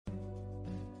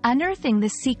Unearthing the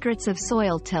Secrets of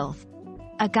Soil Tilth.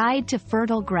 A Guide to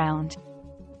Fertile Ground.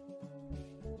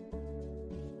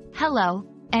 Hello,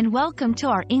 and welcome to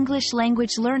our English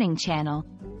language learning channel.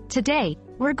 Today,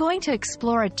 we're going to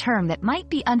explore a term that might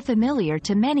be unfamiliar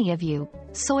to many of you,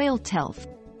 soil tilth.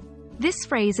 This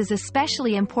phrase is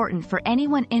especially important for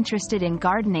anyone interested in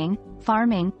gardening,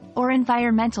 farming, or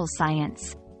environmental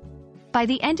science. By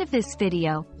the end of this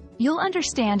video, you'll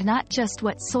understand not just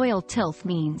what soil tilth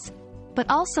means, but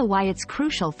also why it's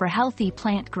crucial for healthy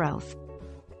plant growth.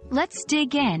 Let's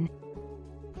dig in.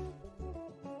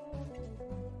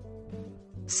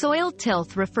 Soil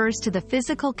tilth refers to the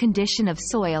physical condition of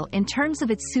soil in terms of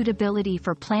its suitability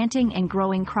for planting and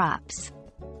growing crops.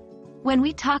 When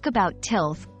we talk about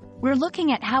tilth, we're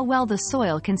looking at how well the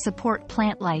soil can support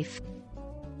plant life.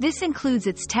 This includes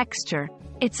its texture,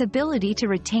 its ability to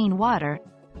retain water,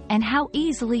 and how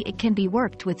easily it can be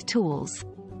worked with tools.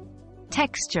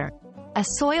 Texture. A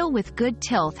soil with good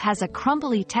tilth has a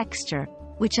crumbly texture,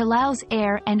 which allows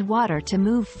air and water to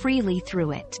move freely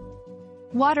through it.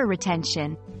 Water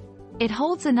retention. It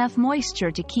holds enough moisture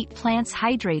to keep plants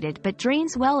hydrated but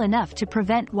drains well enough to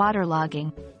prevent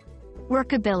waterlogging.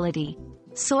 Workability.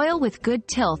 Soil with good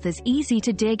tilth is easy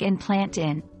to dig and plant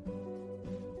in.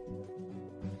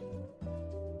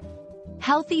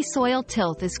 Healthy soil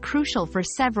tilth is crucial for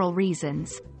several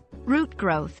reasons. Root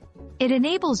growth. It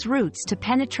enables roots to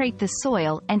penetrate the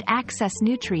soil and access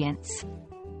nutrients.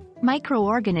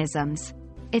 Microorganisms.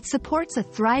 It supports a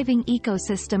thriving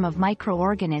ecosystem of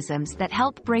microorganisms that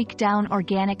help break down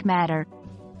organic matter,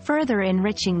 further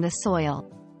enriching the soil.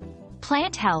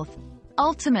 Plant health.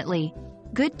 Ultimately,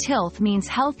 good tilth means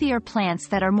healthier plants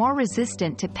that are more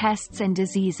resistant to pests and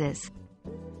diseases.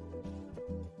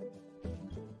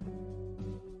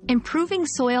 Improving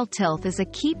soil tilth is a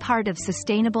key part of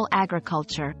sustainable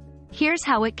agriculture. Here's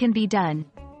how it can be done.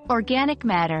 Organic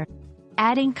matter.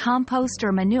 Adding compost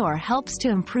or manure helps to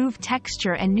improve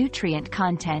texture and nutrient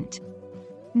content.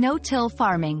 No-till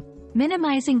farming.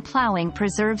 Minimizing plowing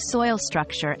preserves soil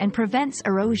structure and prevents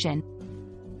erosion.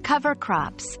 Cover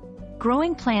crops.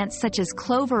 Growing plants such as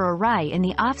clover or rye in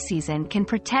the off-season can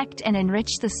protect and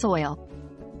enrich the soil.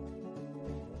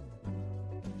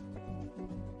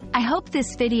 I hope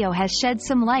this video has shed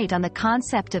some light on the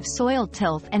concept of soil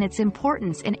tilth and its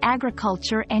importance in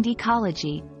agriculture and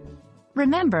ecology.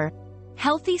 Remember,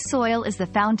 healthy soil is the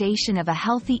foundation of a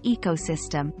healthy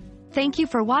ecosystem. Thank you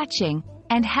for watching,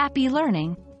 and happy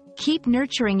learning. Keep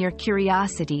nurturing your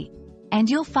curiosity, and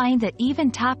you'll find that even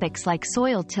topics like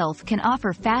soil tilth can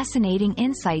offer fascinating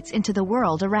insights into the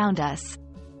world around us.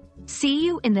 See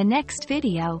you in the next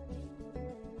video.